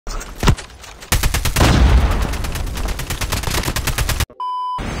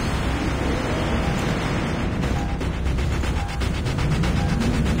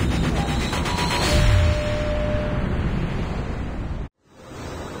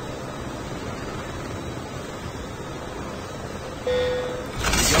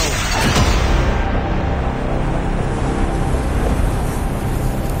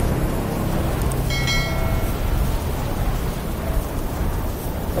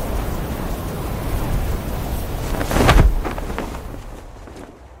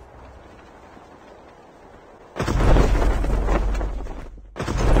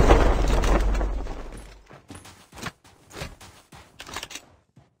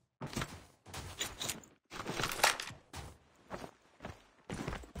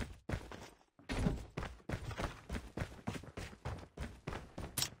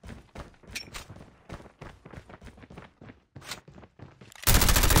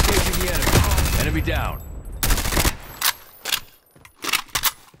Enemy down.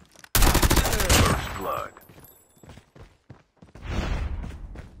 First blood.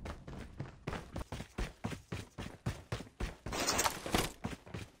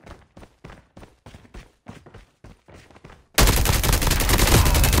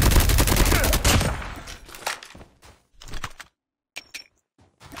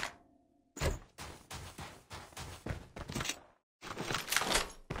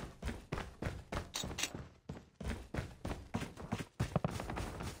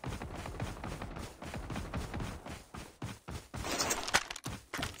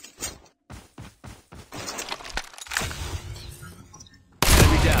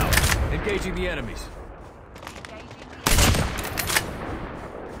 Engaging the enemies.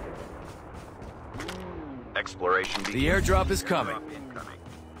 Exploration begins. The airdrop is coming.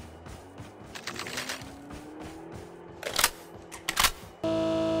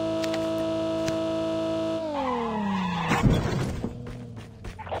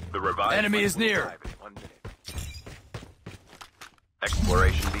 The revived enemy is near. arrive in 1 minute.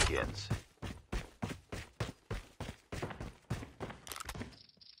 Exploration begins.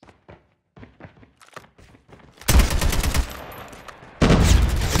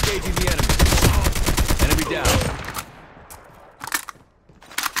 Engaging the enemy. Enemy down.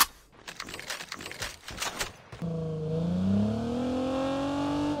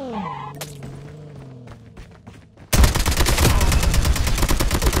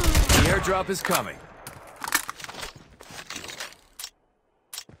 The airdrop is coming.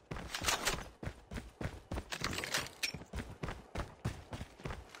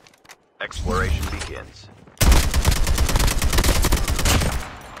 Exploration begins.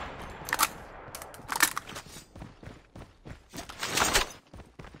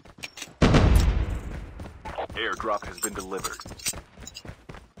 Airdrop has been delivered.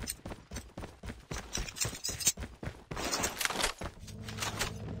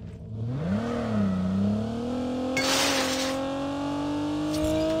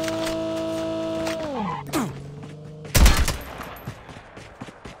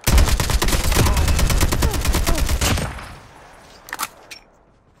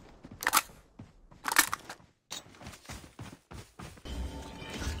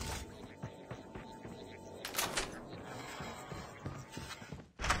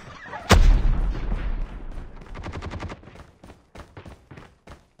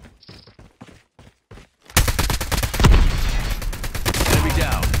 Enemy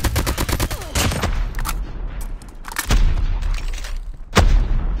down.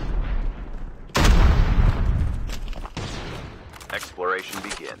 Exploration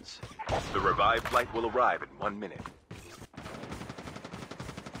begins. The revived flight will arrive in 1 minute.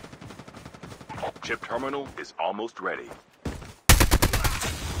 Chip terminal is almost ready.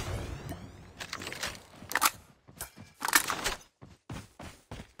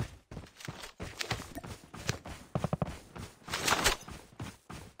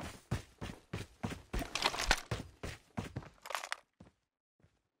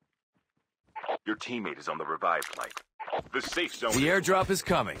 Your teammate is on the revived flight. The safe zone. The airdrop is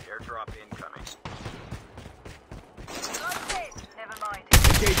coming. Airdrop incoming. Never mind.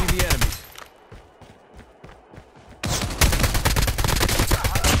 Engaging the enemies.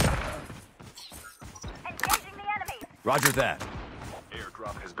 Engaging the enemy. Roger that.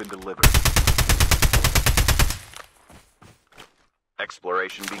 Airdrop has been delivered.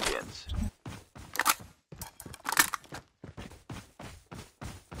 Exploration begins.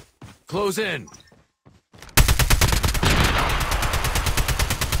 Close in.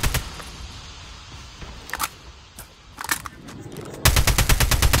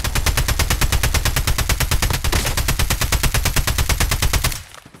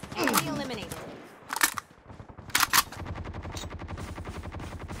 Enemy eliminated.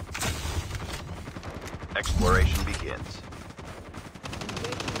 Exploration begins.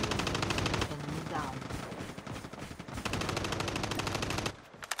 Enemy down.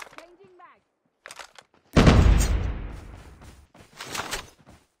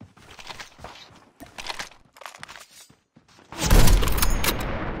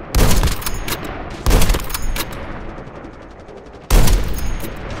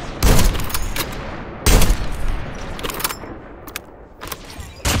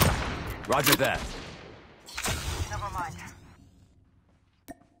 Roger that. Never mind.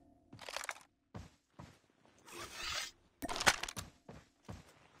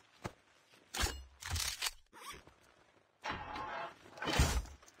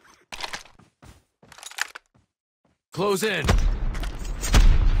 Close in.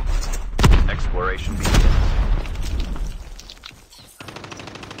 Exploration begins.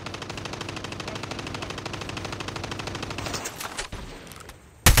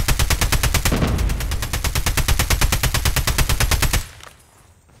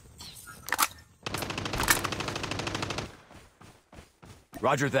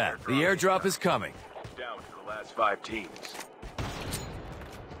 Roger that. The airdrop is coming. Down to the last 5 teams.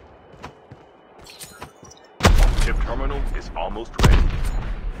 Chip terminal is almost ready.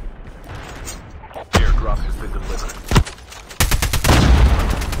 Airdrop has been delivered.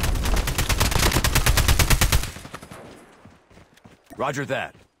 Roger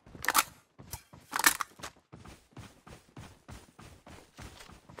that.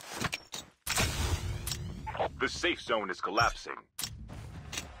 The safe zone is collapsing.